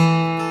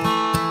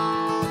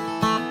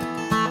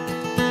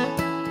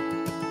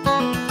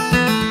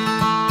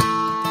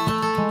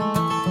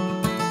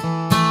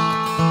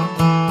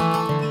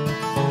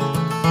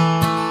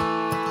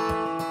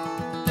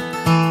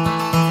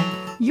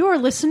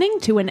listening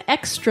to an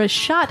extra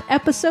shot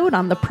episode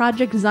on the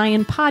Project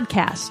Zion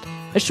podcast,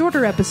 a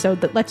shorter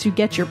episode that lets you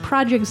get your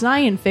Project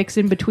Zion fix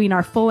in between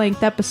our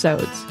full-length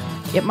episodes.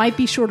 It might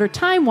be shorter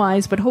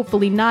time-wise, but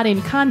hopefully not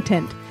in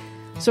content.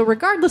 So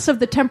regardless of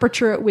the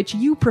temperature at which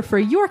you prefer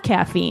your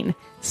caffeine,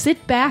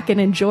 sit back and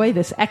enjoy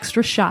this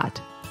extra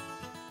shot.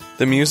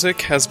 The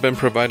music has been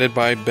provided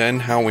by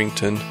Ben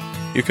Howington.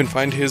 You can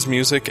find his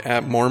music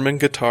at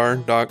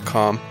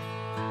mormonguitar.com.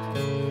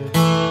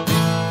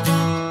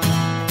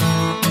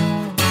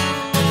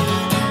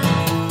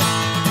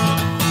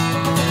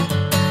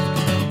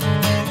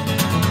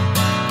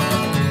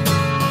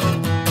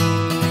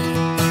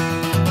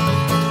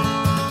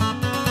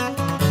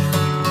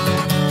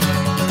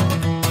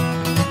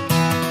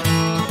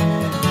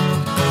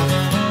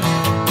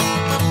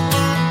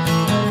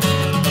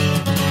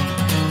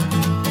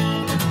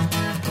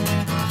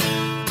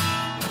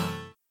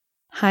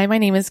 Hi, my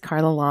name is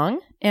Carla Long,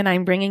 and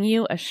I'm bringing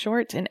you a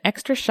short and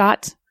extra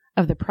shot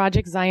of the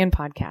Project Zion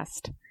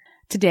podcast.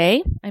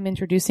 Today, I'm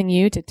introducing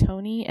you to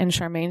Tony and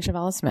Charmaine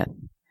Chvala-Smith.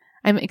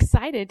 I'm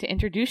excited to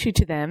introduce you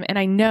to them, and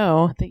I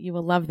know that you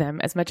will love them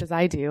as much as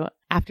I do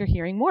after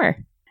hearing more.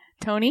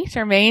 Tony,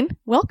 Charmaine,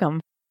 welcome.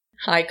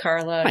 Hi,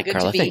 Carla. Hi, Good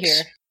Carla, to be thanks.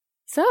 here.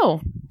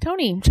 So,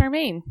 Tony,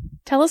 Charmaine,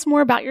 tell us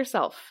more about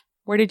yourself.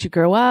 Where did you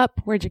grow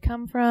up? Where'd you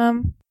come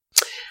from?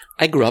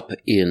 I grew up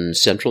in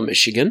central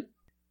Michigan.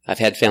 I've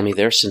had family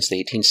there since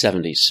the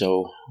 1870s,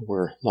 so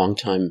we're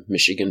longtime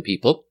Michigan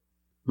people.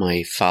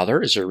 My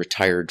father is a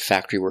retired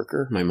factory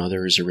worker. My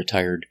mother is a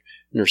retired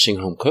nursing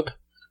home cook.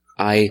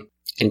 I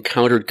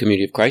encountered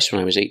Community of Christ when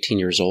I was 18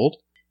 years old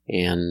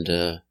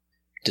and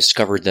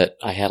discovered that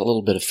I had a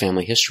little bit of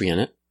family history in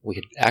it. We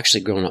had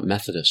actually grown up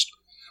Methodist.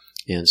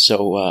 And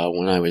so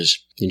when I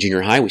was in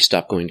junior high, we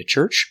stopped going to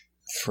church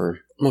for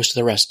most of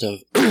the rest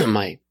of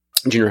my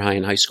junior high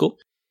and high school.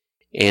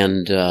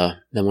 And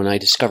then when I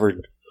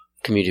discovered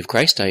Community of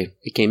Christ, I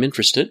became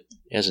interested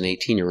as an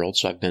 18-year-old,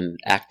 so I've been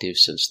active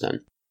since then.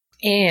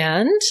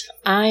 And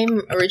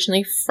I'm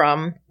originally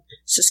from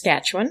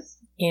Saskatchewan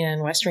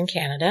in Western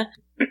Canada.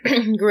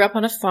 Grew up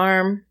on a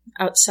farm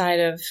outside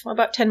of,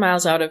 about 10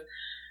 miles out of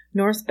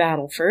North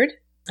Battleford.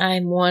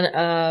 I'm one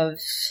of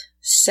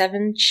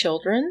 7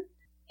 children,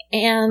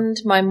 and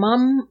my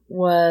mom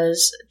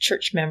was a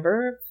church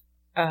member,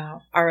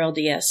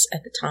 RLDS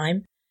at the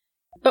time.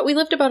 But we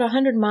lived about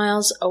 100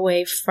 miles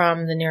away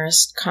from the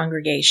nearest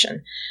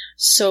congregation.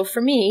 So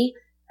for me,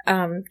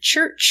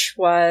 church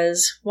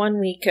was 1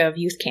 week of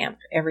youth camp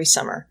every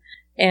summer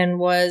and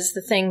was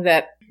the thing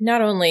that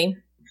not only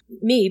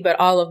me, but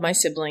all of my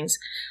siblings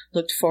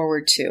looked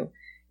forward to.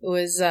 It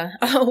was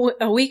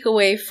a week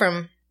away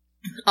from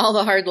all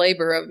the hard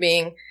labor of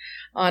being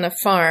on a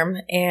farm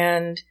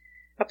and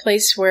a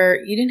place where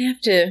you didn't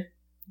have to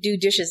do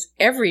dishes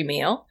every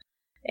meal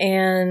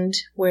and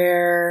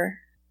where,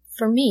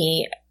 for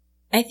me,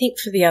 I think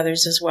for the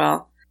others as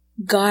well,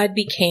 God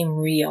became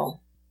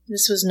real.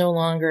 This was no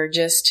longer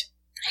just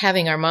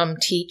having our mom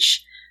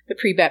teach the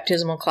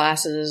pre-baptismal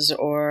classes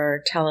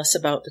or tell us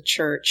about the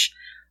church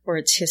or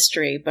its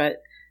history,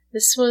 but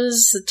this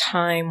was the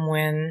time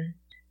when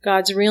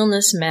God's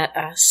realness met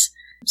us.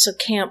 So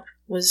camp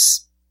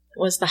was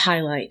the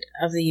highlight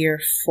of the year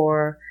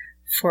for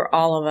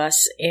all of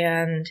us.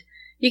 And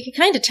you can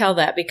kind of tell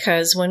that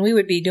because when we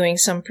would be doing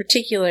some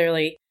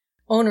particularly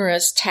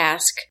onerous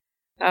task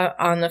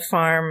on the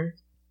farm,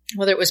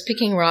 whether it was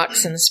picking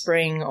rocks in the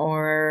spring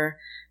or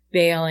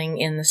baling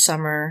in the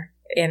summer,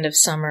 end of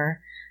summer,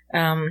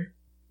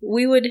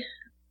 we would,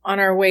 on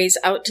our ways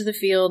out to the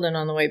field and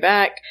on the way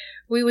back,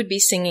 we would be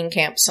singing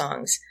camp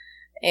songs.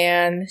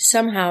 And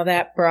somehow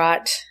that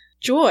brought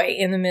joy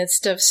in the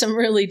midst of some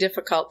really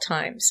difficult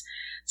times.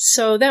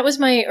 So that was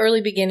my early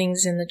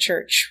beginnings in the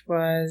church,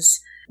 was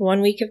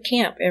 1 week of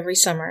camp every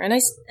summer. And I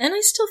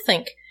still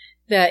think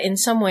that in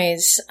some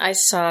ways I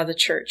saw the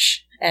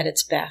church at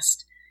its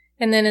best.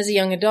 And then as a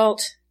young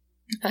adult,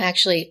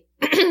 actually,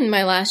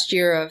 my last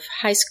year of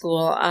high school,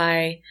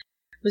 I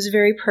was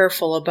very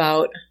prayerful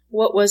about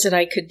what was it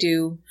I could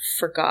do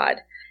for God.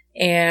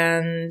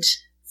 And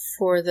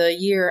for the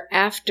year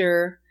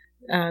after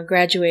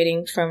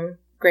graduating from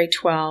grade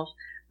 12,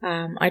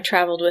 I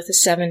traveled with a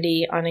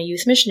 70 on a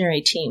youth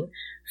missionary team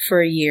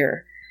for a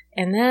year.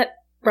 And that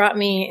brought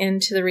me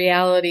into the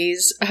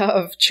realities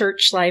of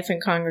church life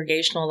and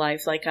congregational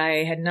life like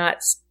I had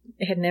not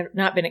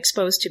been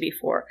exposed to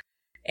before,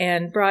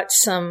 and brought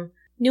some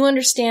new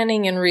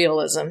understanding and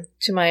realism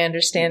to my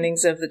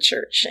understandings of the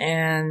church,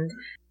 and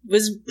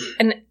was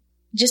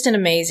just an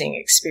amazing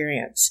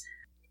experience.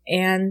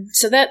 And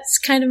so that's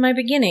kind of my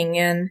beginning,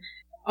 and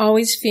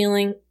always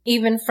feeling,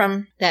 even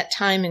from that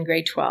time in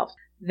grade 12,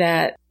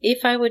 that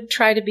if I would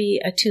try to be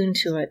attuned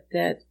to it,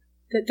 that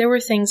there were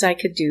things I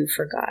could do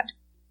for God.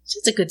 So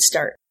it's a good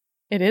start.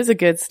 It is a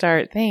good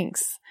start.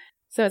 Thanks.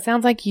 So it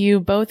sounds like you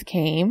both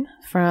came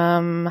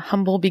from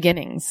humble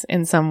beginnings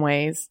in some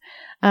ways.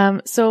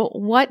 So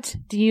what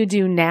do you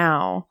do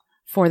now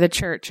for the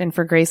church and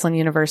for Graceland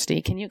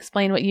University? Can you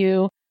explain what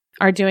you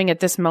are doing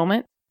at this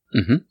moment?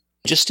 Mm-hmm.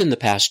 Just in the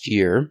past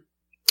year,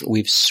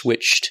 we've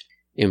switched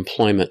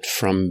employment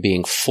from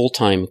being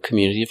full-time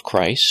Community of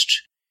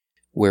Christ,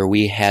 where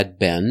we had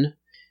been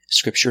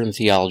scripture and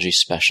theology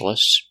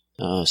specialists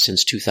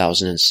since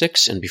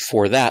 2006, and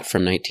before that,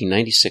 from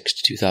 1996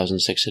 to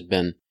 2006, had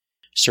been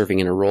serving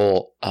in a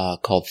role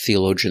called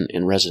theologian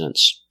in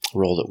residence, a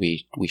role that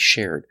we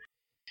shared.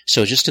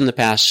 So just in the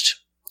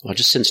past,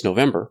 just since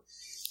November,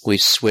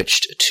 we've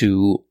switched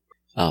to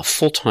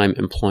full-time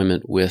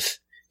employment with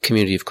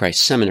Community of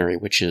Christ Seminary,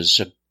 which is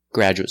a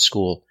graduate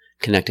school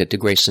connected to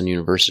Graceland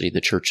University,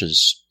 the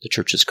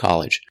church's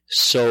college.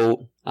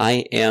 So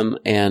I am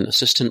an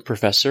assistant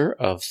professor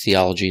of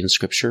theology and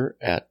scripture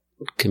at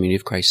Community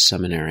of Christ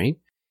Seminary,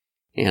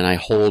 and I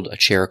hold a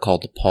chair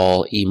called the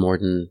Paul E.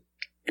 Morden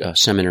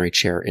Seminary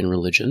Chair in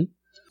Religion.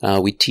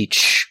 We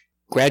teach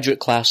graduate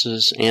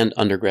classes and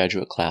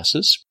undergraduate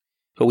classes,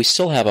 but we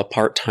still have a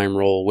part-time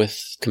role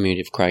with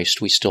Community of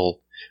Christ. We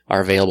still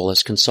are available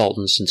as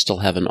consultants and still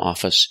have an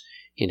office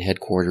in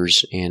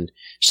headquarters and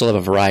still have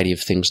a variety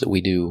of things that we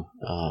do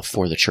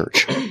for the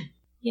church.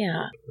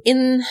 Yeah.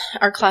 In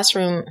our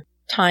classroom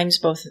times,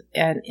 both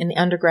in the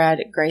undergrad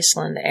at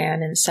Graceland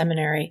and in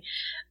seminary,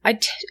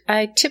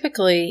 I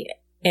typically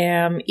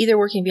am either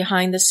working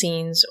behind the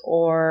scenes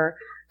or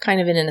kind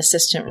of in an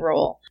assistant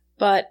role.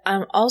 But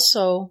I'm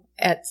also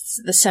at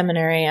the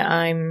seminary,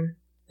 I'm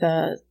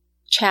the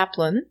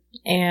chaplain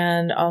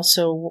and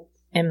also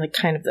am the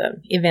kind of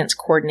the events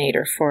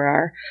coordinator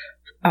for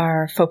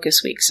our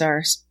focus weeks,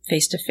 our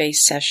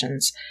face-to-face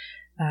sessions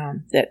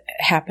that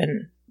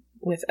happen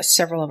with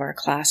several of our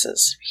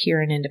classes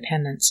here in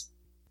Independence.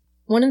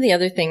 One of the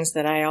other things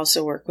that I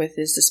also work with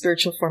is the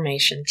spiritual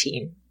formation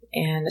team,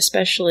 and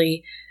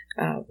especially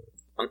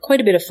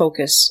quite a bit of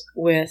focus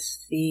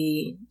with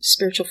the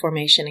spiritual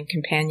formation and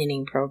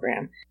companioning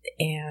program.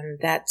 And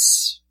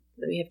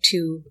we have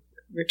 2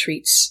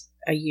 retreats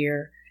a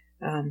year,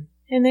 and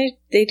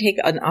they take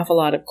an awful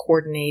lot of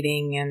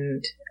coordinating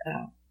and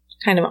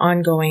kind of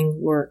ongoing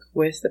work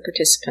with the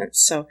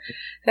participants. So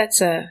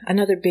that's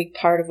another big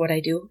part of what I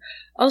do.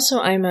 Also,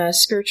 I'm a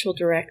spiritual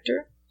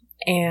director,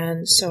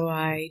 and so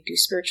I do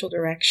spiritual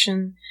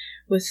direction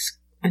with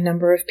a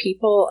number of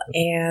people,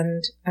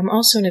 and I'm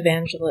also an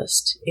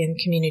evangelist in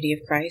Community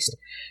of Christ.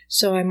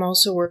 So I'm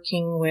also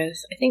working with,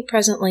 I think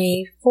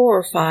presently, 4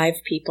 or 5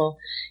 people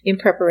in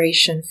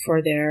preparation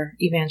for their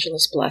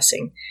evangelist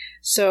blessing.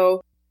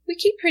 So we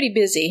keep pretty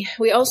busy.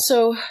 We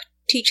also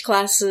teach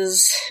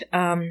classes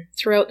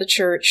throughout the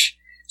church,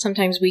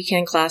 sometimes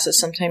weekend classes,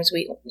 sometimes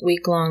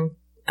week-long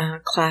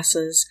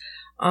classes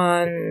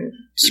on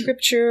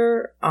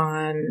scripture,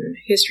 on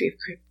history of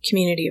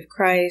Community of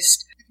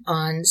Christ,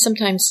 on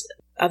sometimes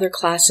other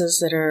classes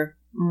that are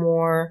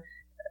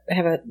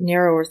have a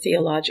narrower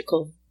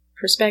theological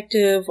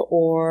perspective,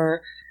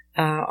 or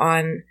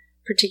on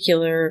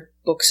particular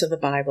books of the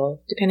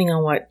Bible, depending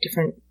on what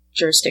different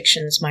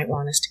jurisdictions might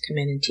want us to come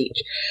in and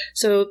teach.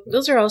 So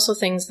those are also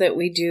things that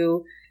we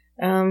do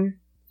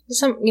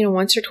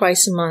once or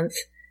twice a month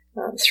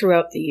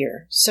throughout the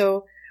year.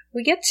 So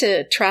we get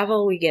to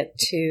travel, we get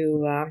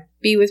to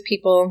be with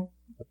people.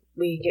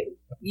 We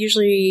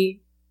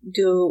usually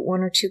do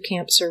 1 or 2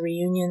 camps or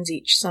reunions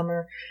each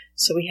summer,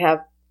 so we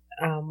have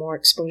more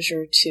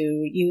exposure to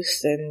youth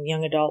and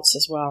young adults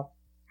as well.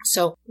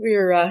 So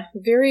we're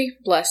very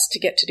blessed to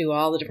get to do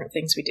all the different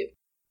things we do.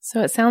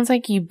 So it sounds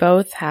like you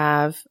both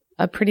have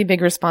a pretty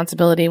big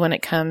responsibility when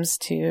it comes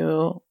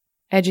to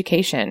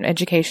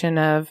education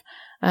of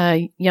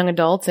young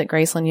adults at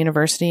Graceland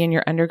University in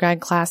your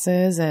undergrad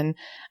classes, and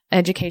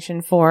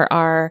education for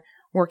our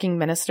working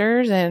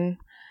ministers and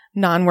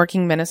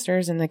non-working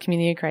ministers in the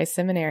Community of Christ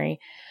Seminary.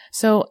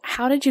 So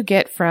how did you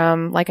get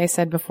from, like I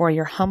said before,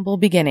 your humble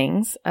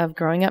beginnings of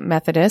growing up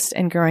Methodist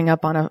and growing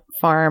up on a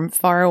farm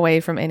far away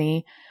from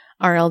any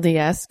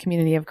RLDS,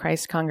 Community of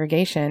Christ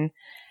congregation,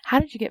 how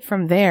did you get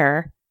from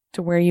there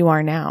to where you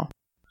are now?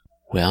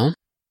 Well,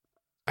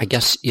 I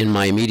guess in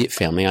my immediate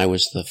family, I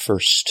was the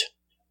first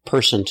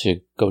person to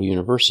go to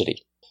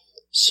university.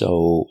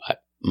 So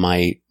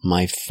my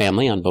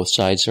family on both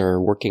sides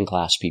are working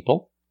class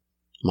people.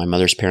 My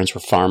mother's parents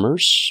were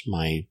farmers.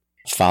 My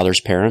father's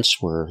parents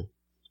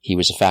he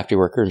was a factory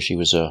worker and she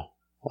was a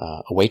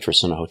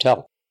waitress in a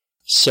hotel.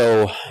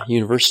 So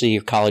university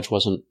or college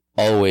wasn't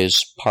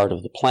always part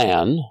of the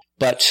plan.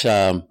 But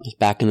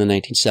back in the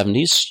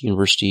 1970s,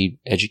 university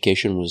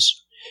education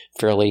was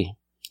fairly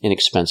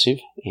inexpensive,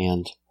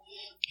 and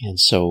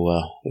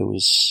so it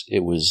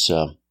was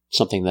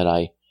something that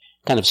I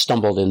kind of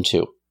stumbled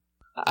into.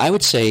 I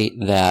would say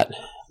that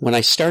when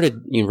I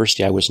started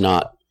university, I was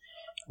not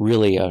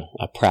really a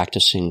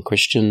practicing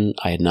Christian.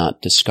 I had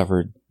not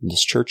discovered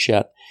this church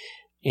yet,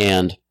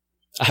 and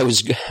I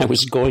was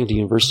going to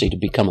university to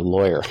become a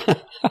lawyer.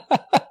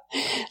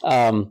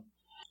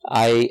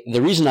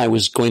 The reason I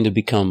was going to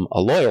become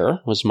a lawyer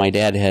was my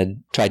dad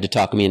had tried to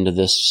talk me into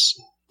this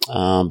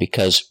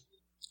because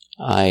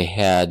I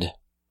had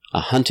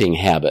a hunting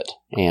habit,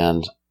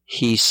 and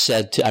he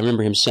said I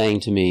remember him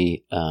saying to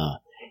me,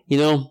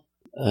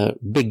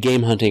 big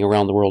game hunting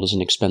around the world is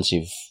an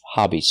expensive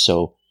hobby,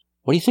 so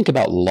what do you think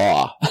about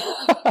law?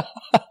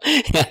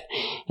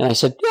 And I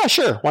said, yeah,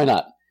 sure, why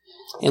not?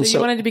 And so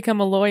you wanted to become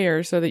a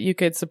lawyer so that you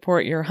could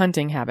support your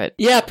hunting habit?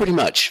 Yeah, pretty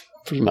much.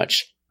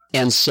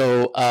 And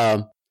so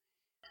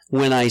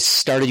when I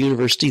started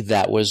university,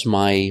 that was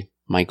my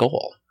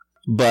goal.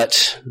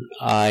 But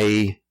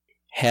I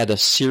had a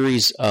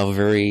series of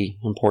very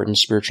important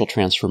spiritual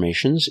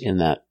transformations in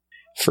that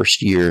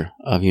first year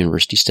of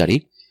university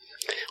study.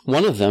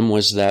 One of them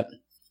was that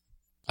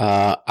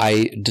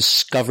I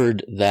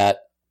discovered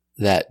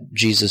that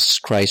Jesus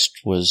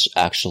Christ was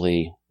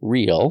actually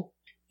real,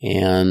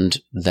 and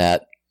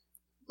that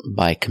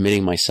by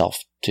committing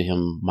myself to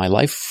him, my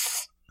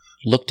life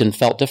looked and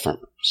felt different.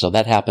 So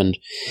that happened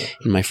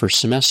in my first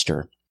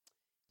semester.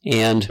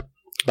 And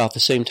about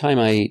the same time,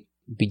 I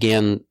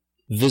began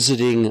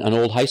visiting an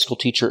old high school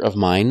teacher of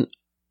mine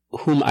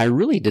whom I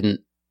really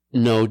didn't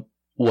know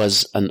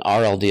was an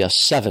RLDS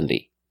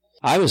 70.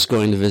 I was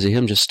going to visit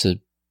him just to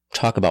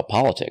talk about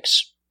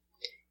politics.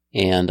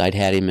 And I'd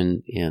had him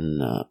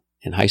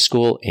in high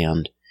school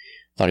and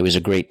thought he was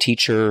a great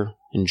teacher,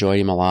 enjoyed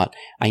him a lot.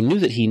 I knew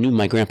that he knew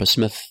my Grandpa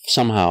Smith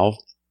somehow,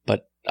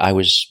 but I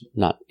was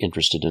not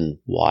interested in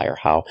why or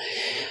how.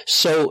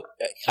 So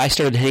I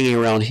started hanging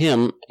around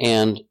him,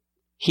 and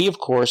he, of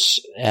course,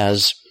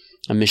 as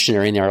a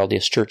missionary in the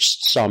RLDS church,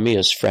 saw me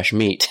as fresh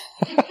meat.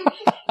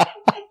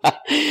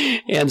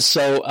 And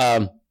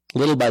so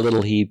little by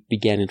little, he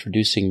began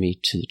introducing me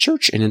to the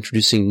church and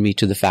introducing me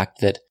to the fact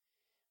that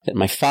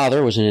my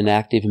father was an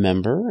inactive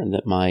member and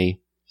that my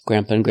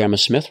Grandpa and Grandma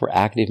Smith were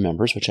active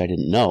members, which I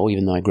didn't know,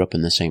 even though I grew up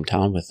in the same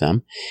town with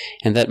them,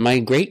 and that my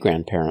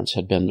great-grandparents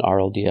had been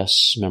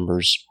RLDS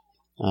members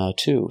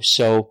too.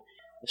 So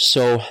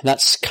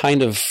that's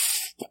kind of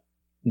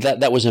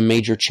that was a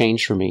major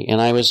change for me. And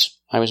I was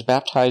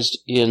baptized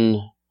in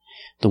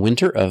the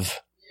winter of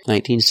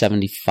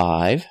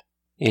 1975,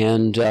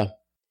 and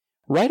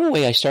right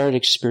away I started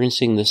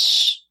experiencing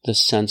this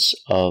sense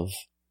of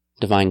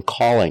divine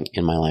calling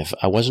in my life.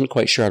 I wasn't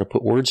quite sure how to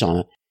put words on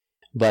it,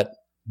 but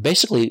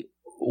basically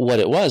what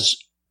it was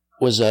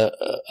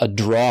a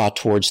draw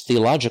towards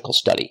theological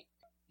study.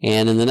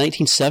 And in the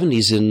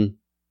 1970s in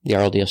the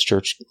RLDS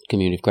Church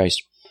Community of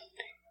Christ,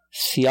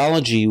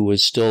 theology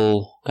was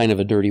still kind of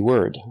a dirty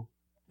word,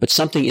 but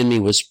something in me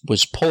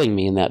was pulling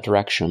me in that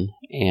direction.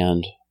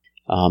 And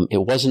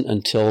it wasn't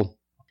until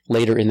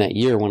later in that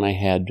year when I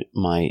had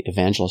my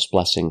evangelist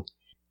blessing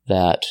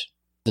that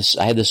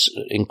I had this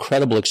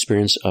incredible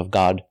experience of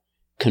God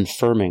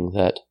confirming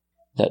that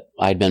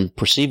I'd been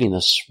perceiving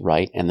this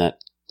right, and that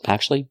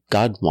actually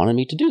God wanted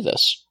me to do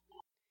this.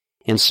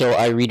 And so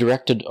I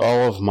redirected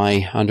all of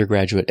my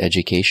undergraduate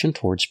education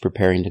towards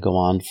preparing to go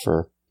on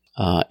for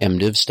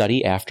MDiv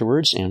study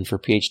afterwards and for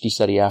PhD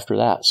study after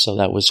that. So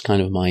that was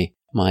kind of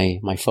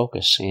my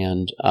focus.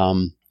 And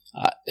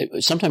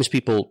sometimes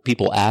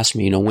people ask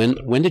me,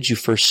 when did you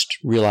first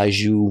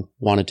realize you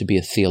wanted to be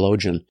a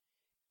theologian?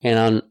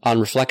 And on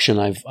reflection,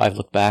 I've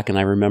looked back and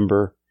I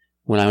remember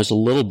when I was a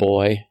little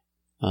boy,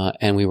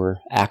 and we were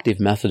active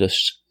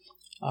Methodists,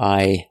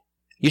 I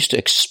used to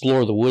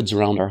explore the woods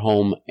around our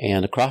home,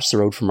 and across the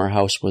road from our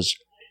house was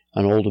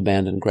an old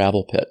abandoned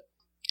gravel pit.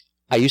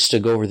 I used to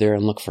go over there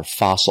and look for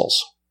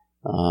fossils,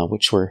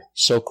 which were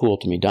so cool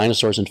to me.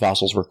 Dinosaurs and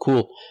fossils were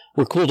cool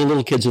to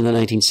little kids in the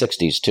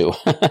 1960s too.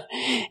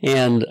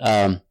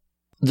 And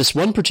this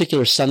one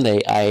particular Sunday,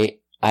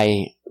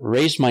 I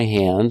raised my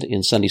hand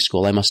in Sunday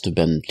school. I must have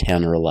been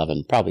 10 or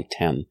 11, probably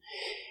 10.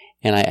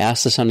 And I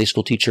asked the Sunday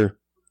school teacher,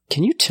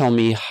 "Can you tell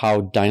me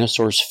how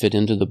dinosaurs fit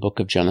into the book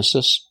of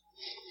Genesis?"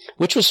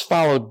 Which was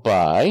followed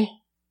by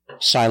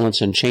silence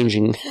and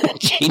changing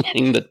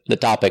the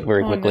topic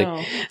very quickly. Oh,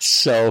 no.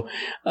 So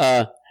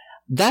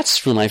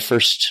that's when I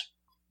first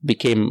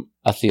became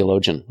a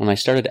theologian, when I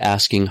started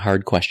asking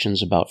hard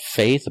questions about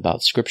faith,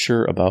 about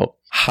Scripture, about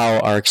how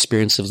our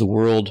experience of the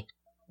world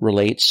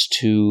relates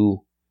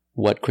to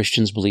what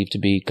Christians believe to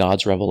be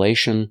God's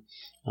revelation.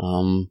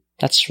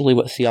 That's really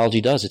what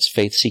theology does. It's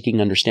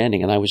faith-seeking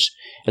understanding. And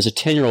as a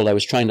 10-year-old, I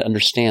was trying to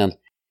understand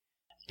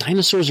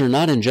dinosaurs are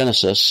not in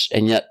Genesis,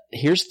 and yet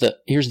here's the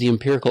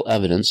empirical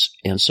evidence.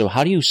 And so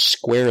how do you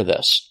square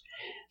this?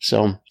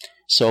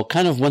 So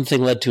kind of one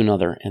thing led to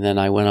another. And then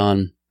I went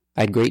on.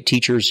 I had great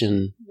teachers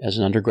as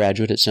an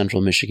undergraduate at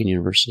Central Michigan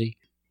University.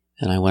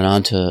 And I went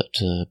on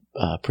to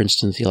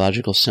Princeton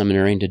Theological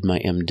Seminary and did my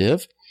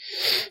MDiv.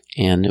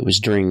 And it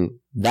was during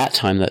that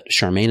time that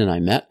Charmaine and I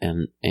met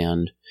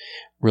and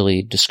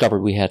really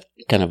discovered we had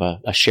kind of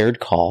a shared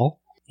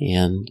call.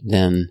 And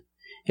then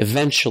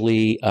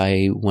eventually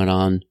I went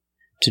on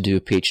to do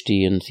a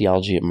PhD in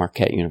theology at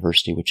Marquette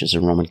University, which is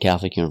a Roman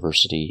Catholic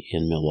university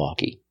in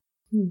Milwaukee.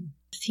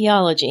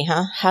 Theology,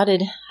 huh? How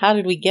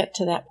did we get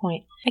to that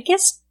point? I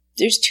guess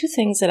there's two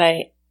things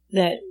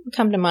that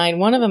come to mind.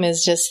 One of them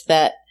is just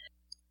that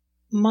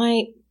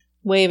my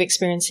way of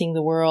experiencing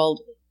the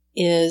world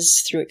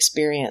is through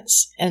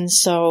experience. And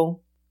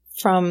so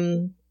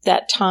from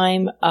that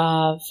time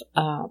of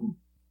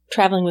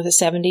traveling with a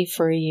 70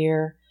 for a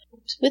year,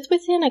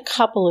 within a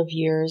couple of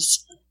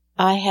years,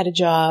 I had a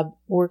job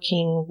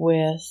working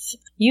with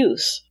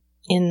youth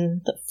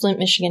in the Flint,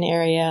 Michigan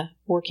area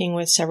working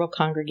with several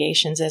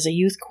congregations as a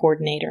youth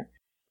coordinator.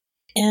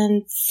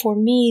 And for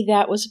me,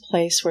 that was a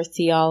place where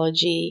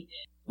theology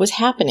was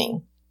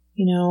happening.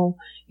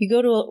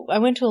 I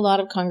went to a lot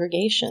of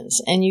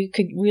congregations, and you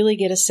could really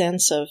get a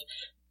sense of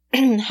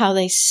how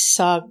they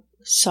saw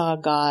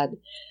God,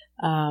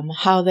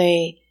 how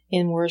they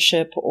in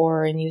worship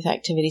or in youth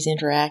activities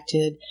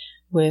interacted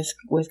with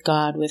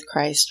God, with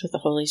Christ, with the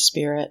Holy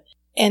Spirit.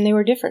 And they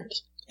were different.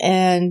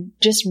 And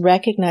just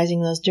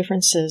recognizing those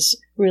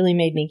differences really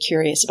made me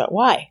curious about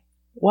why.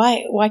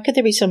 Why could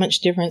there be so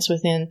much difference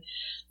within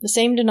the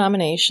same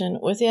denomination,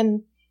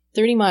 within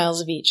 30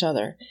 miles of each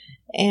other?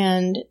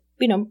 And,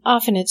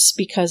 often it's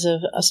because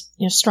of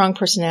a strong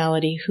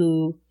personality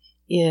who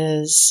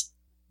is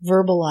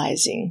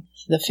verbalizing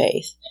the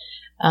faith.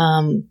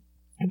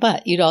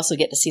 But you'd also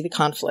get to see the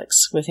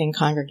conflicts within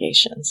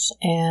congregations.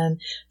 And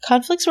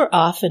conflicts were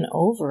often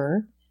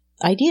over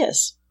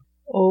ideas,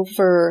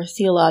 over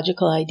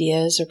theological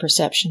ideas or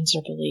perceptions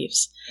or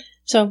beliefs.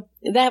 So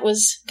that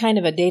was kind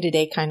of a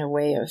day-to-day kind of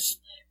way of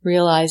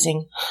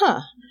realizing,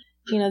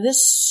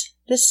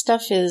 this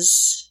stuff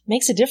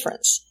makes a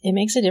difference. It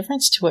makes a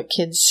difference to what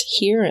kids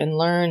hear and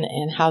learn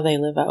and how they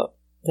live out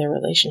their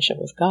relationship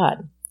with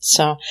God.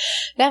 So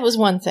that was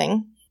one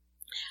thing.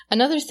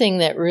 Another thing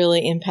that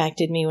really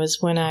impacted me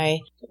was when I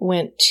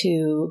went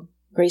to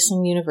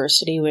Graceland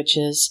University, which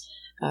is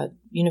a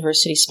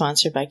university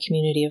sponsored by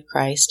Community of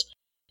Christ.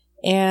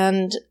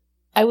 And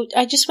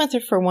I just went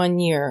there for 1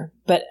 year,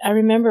 but I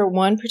remember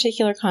one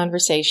particular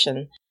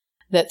conversation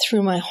that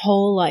threw my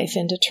whole life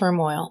into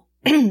turmoil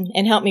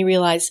and helped me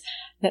realize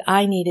that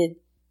I needed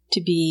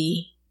to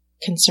be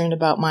concerned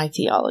about my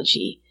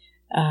theology.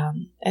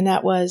 And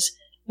that was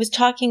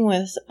talking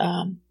with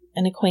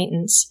an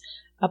acquaintance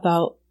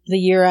about the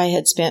year I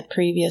had spent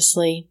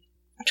previously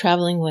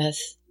traveling with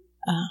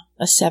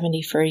a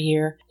 70 for a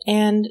year,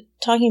 and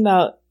talking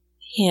about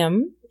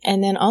him,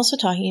 and then also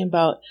talking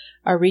about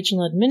our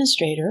regional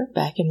administrator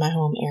back in my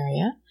home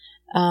area,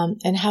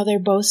 and how they're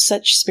both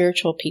such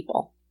spiritual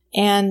people.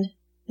 And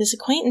this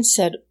acquaintance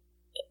said,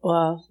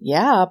 well,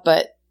 yeah,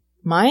 but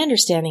my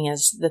understanding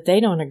is that they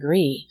don't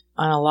agree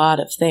on a lot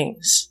of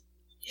things.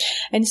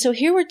 And so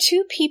here were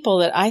two people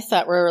that I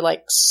thought were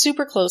like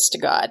super close to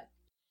God.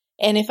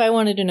 And if I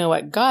wanted to know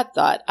what God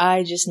thought,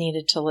 I just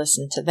needed to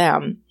listen to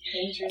them.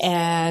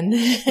 And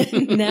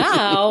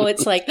now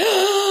it's like,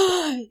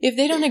 if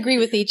they don't agree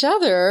with each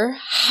other,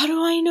 how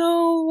do I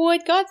know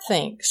what God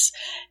thinks?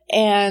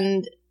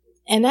 And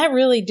that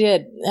really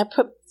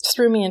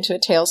threw me into a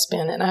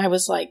tailspin. And I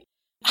was like,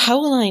 how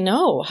will I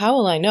know? How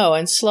will I know?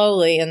 And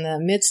slowly, in the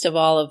midst of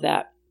all of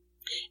that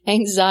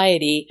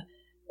anxiety,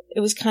 it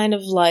was kind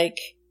of like,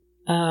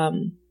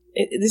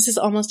 this is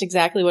almost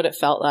exactly what it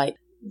felt like.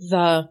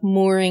 The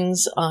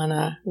moorings on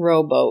a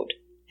rowboat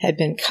had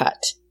been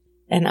cut,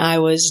 and I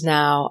was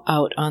now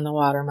out on the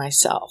water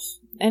myself.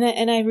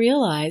 And I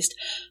realized,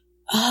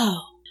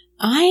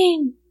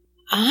 I'm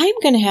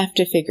going to have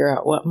to figure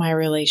out what my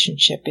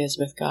relationship is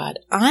with God.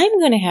 I'm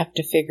going to have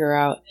to figure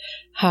out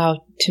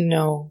how to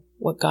know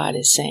what God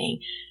is saying.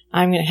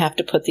 I'm going to have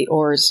to put the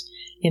oars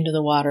into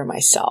the water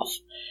myself.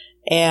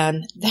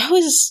 And that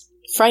was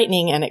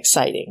frightening and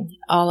exciting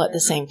all at the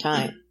same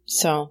time.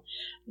 So,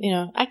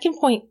 I can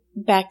point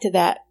back to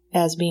that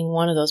as being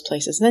one of those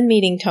places. And then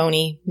meeting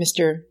Tony,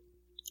 Mr.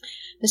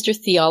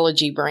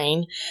 Theology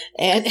Brain,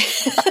 and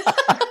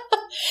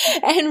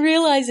and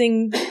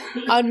realizing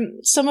on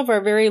some of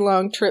our very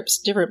long trips,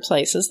 different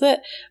places,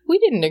 that we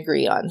didn't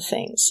agree on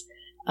things.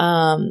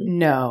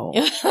 No.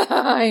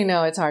 I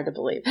know, it's hard to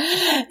believe.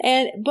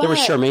 But there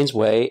was Charmaine's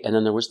way, and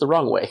then there was the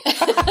wrong way.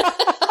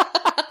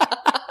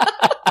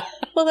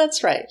 Well,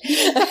 that's right.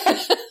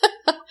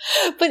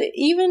 But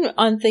even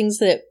on things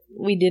that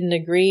we didn't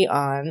agree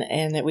on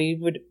and that we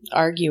would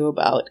argue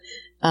about,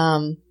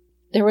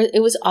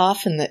 it was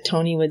often that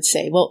Tony would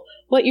say, well,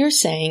 what you're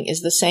saying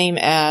is the same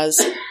as,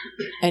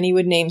 and he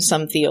would name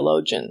some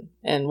theologian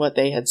and what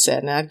they had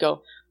said. And I'd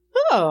go,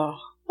 oh.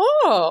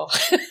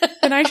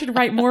 Then I should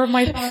write more of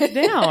my thoughts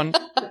down.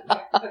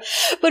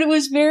 But it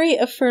was very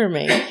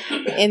affirming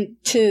and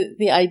to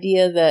the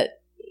idea that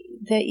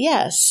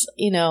yes,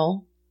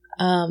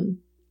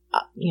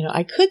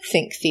 I could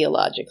think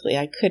theologically.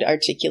 I could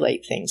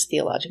articulate things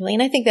theologically.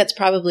 And I think that's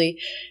probably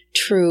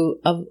true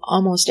of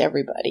almost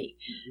everybody.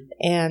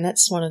 And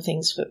that's one of the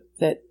things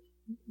that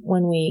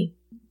when we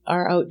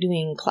are out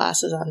doing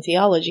classes on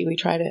theology, we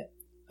try to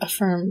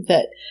affirm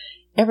that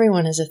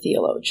everyone is a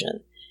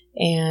theologian.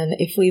 And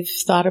if we've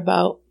thought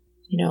about,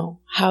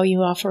 how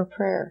you offer a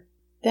prayer,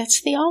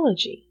 that's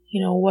theology.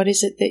 What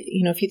is it that,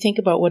 if you think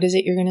about what is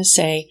it you're going to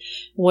say,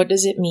 what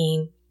does it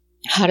mean?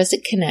 How does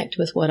it connect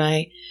with what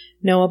I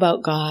know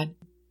about God?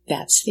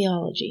 That's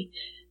theology.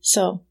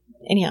 So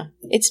anyhow,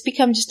 it's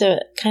become just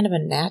a kind of a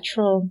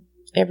natural,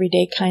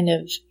 everyday kind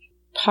of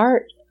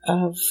part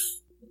of,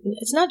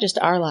 it's not just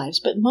our lives,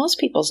 but most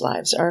people's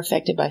lives are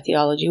affected by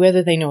theology,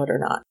 whether they know it or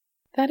not.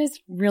 That is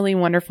really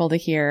wonderful to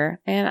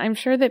hear. And I'm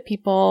sure that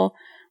people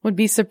would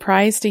be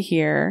surprised to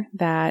hear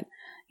that,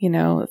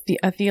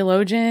 a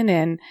theologian,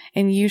 and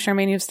you,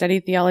 Charmaine, you've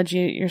studied theology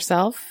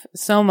yourself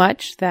so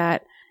much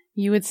that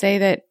you would say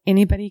that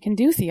anybody can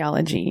do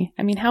theology.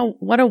 I mean,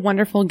 what a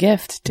wonderful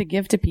gift to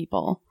give to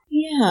people.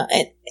 Yeah.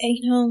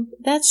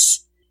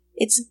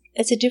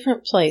 It's a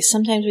different place.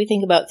 Sometimes we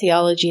think about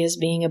theology as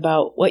being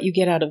about what you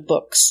get out of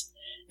books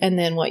and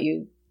then what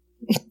you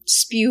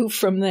spew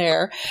from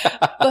there.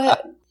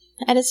 But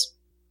at its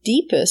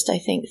deepest, I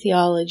think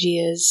theology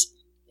is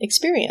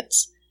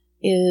experience,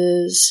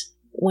 is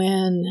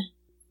when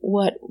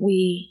what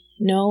we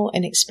know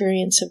and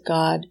experience of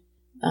God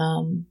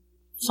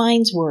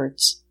finds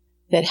words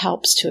that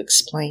helps to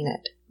explain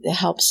it, that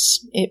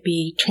helps it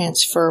be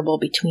transferable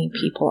between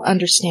people,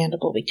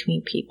 understandable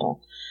between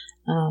people.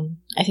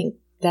 I think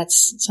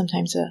that's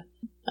sometimes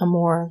a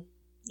more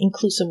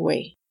inclusive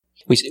way.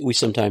 We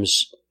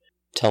sometimes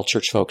tell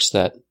church folks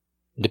that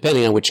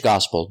depending on which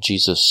gospel,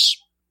 Jesus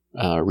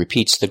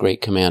repeats the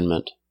great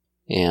commandment,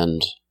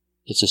 and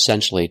it's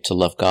essentially to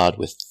love God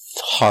with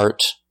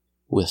heart,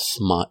 with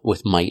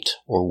might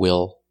or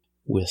will,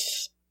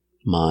 with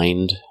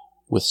mind,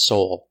 with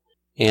soul.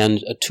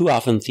 And too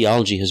often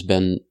theology has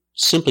been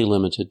simply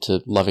limited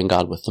to loving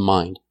God with the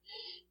mind.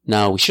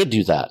 Now, we should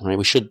do that, right?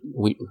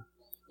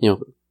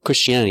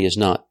 Christianity is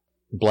not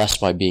blessed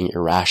by being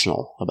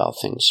irrational about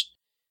things.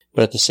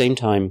 But at the same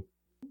time,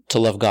 to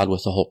love God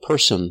with the whole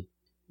person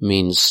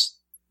means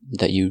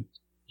that you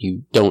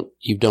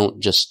don't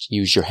just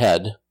use your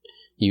head,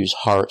 use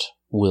heart,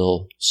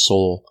 will,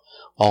 soul.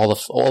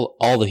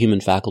 All the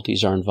human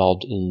faculties are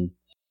involved in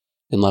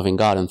loving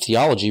God. And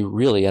theology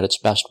really at its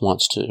best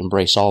wants to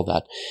embrace all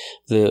that.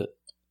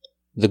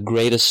 The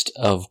greatest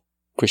of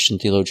Christian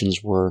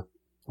theologians were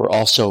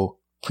also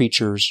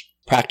preachers,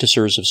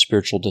 practicers of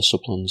spiritual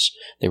disciplines.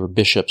 They were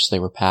bishops, they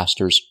were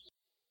pastors.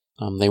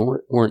 They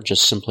weren't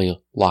just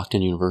simply locked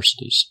in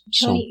universities.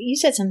 Tony, you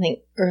said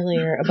something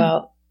earlier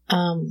about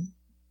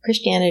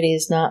Christianity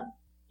is not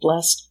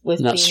blessed with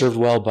not served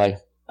well by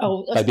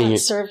being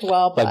served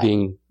well by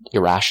being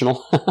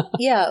irrational.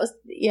 Yeah,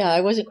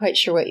 I wasn't quite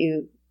sure what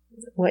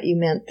you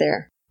meant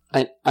there.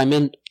 I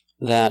meant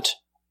that,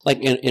 like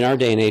in our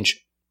day and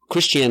age,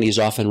 Christianity is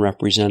often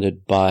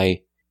represented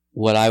by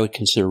what I would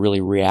consider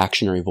really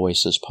reactionary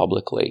voices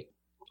publicly,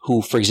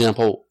 who, for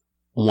example,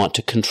 want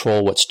to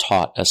control what's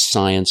taught as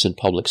science in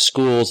public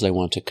schools. They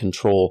want to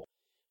control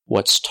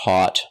what's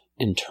taught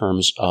in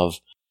terms of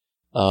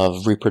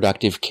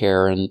reproductive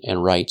care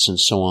and rights and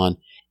so on.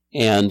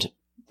 And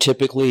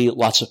typically,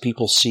 lots of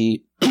people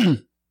see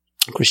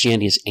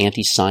Christianity as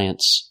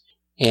anti-science.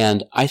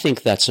 And I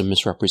think that's a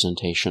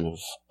misrepresentation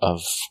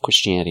of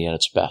Christianity at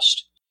its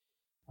best.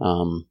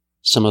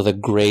 Some of the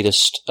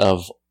greatest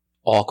of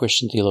all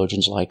Christian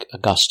theologians, like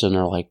Augustine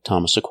or like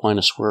Thomas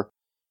Aquinas, were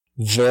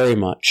very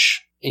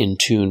much in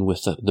tune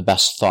with the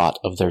best thought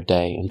of their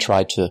day and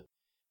tried to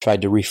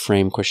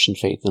reframe Christian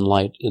faith in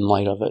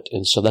light of it.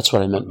 And so that's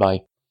what I meant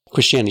by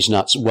Christianity is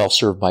not well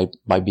served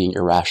by being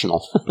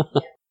irrational.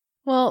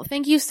 Well,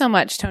 thank you so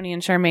much, Tony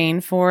and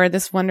Charmaine, for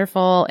this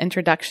wonderful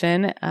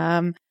introduction.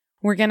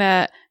 We're going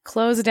to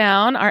close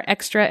down our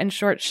extra and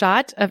short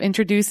shot of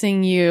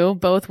introducing you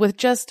both with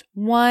just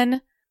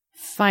one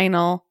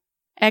final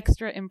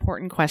extra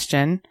important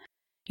question.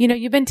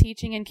 You've been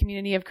teaching in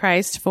Community of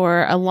Christ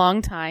for a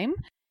long time,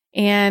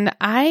 and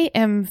I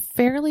am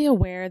fairly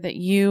aware that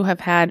you have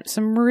had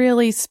some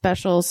really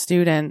special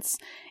students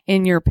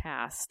in your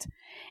past.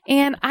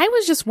 And I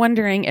was just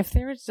wondering if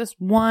there was just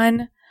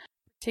one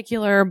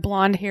particular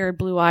blonde-haired,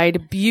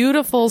 blue-eyed,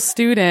 beautiful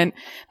student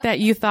that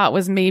you thought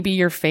was maybe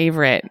your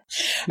favorite.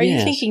 Are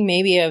you thinking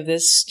maybe of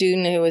this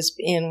student who was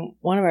in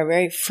one of our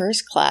very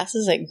first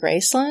classes at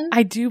Graceland?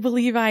 I do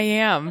believe I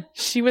am.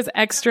 She was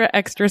extra,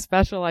 extra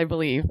special, I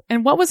believe.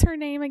 And what was her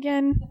name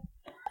again?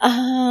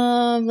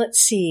 Let's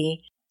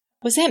see.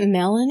 Was that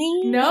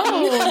Melanie? No,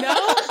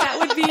 that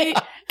would be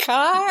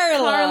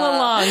Carla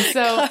Long.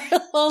 So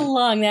Carla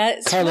Long,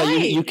 that's Carla,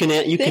 right. you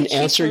can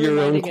answer your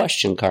own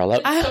question,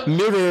 Carla.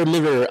 Mirror,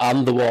 mirror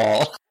on the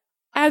wall.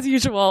 As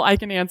usual, I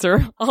can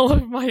answer all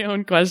of my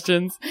own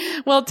questions.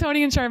 Well,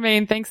 Tony and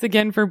Charmaine, thanks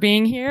again for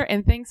being here,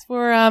 and thanks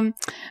for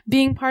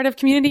being part of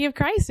Community of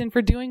Christ and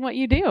for doing what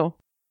you do.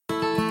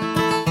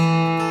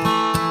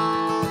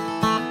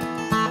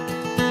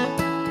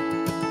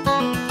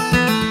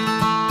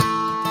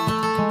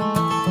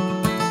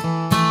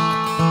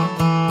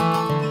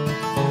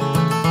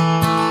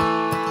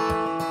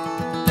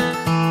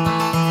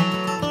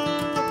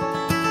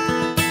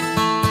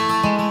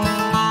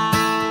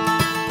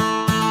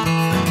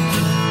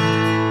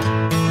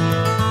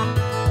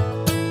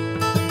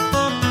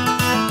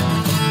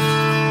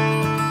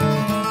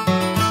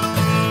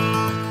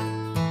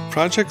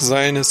 Project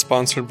Zion is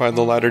sponsored by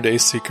the Latter-day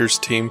Seekers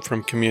team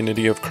from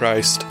Community of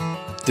Christ.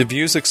 The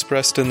views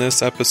expressed in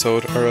this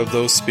episode are of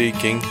those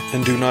speaking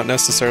and do not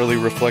necessarily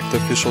reflect the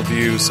official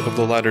views of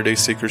the Latter-day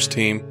Seekers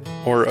team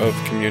or of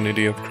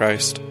Community of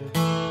Christ.